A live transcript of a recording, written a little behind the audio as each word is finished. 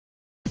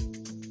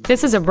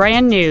This is a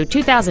brand new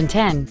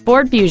 2010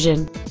 Ford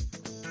Fusion.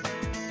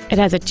 It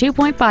has a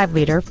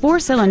 2.5-liter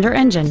 4-cylinder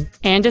engine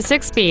and a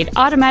 6-speed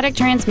automatic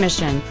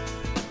transmission.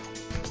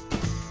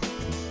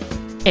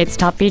 Its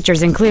top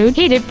features include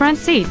heated front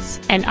seats,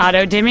 an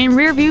auto-dimming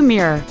rear-view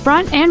mirror,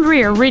 front and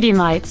rear reading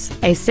lights,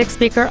 a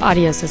 6-speaker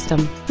audio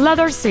system,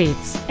 leather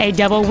seats, a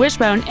double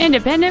wishbone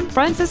independent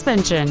front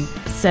suspension,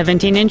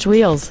 17-inch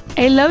wheels,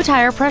 a low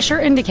tire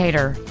pressure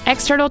indicator,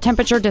 external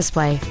temperature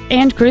display,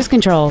 and cruise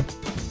control.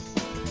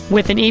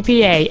 With an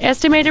EPA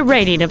estimated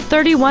rating of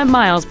 31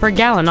 miles per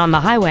gallon on the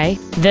highway,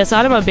 this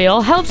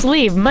automobile helps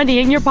leave money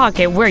in your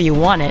pocket where you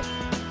want it.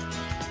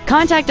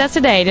 Contact us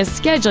today to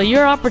schedule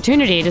your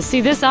opportunity to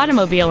see this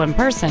automobile in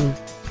person.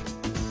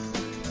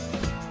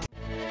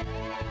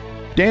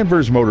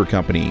 Danvers Motor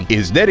Company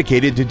is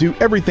dedicated to do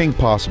everything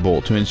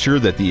possible to ensure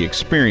that the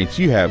experience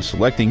you have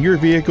selecting your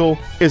vehicle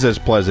is as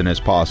pleasant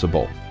as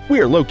possible. We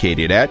are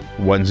located at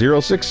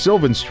 106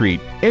 Sylvan Street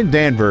in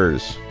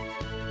Danvers.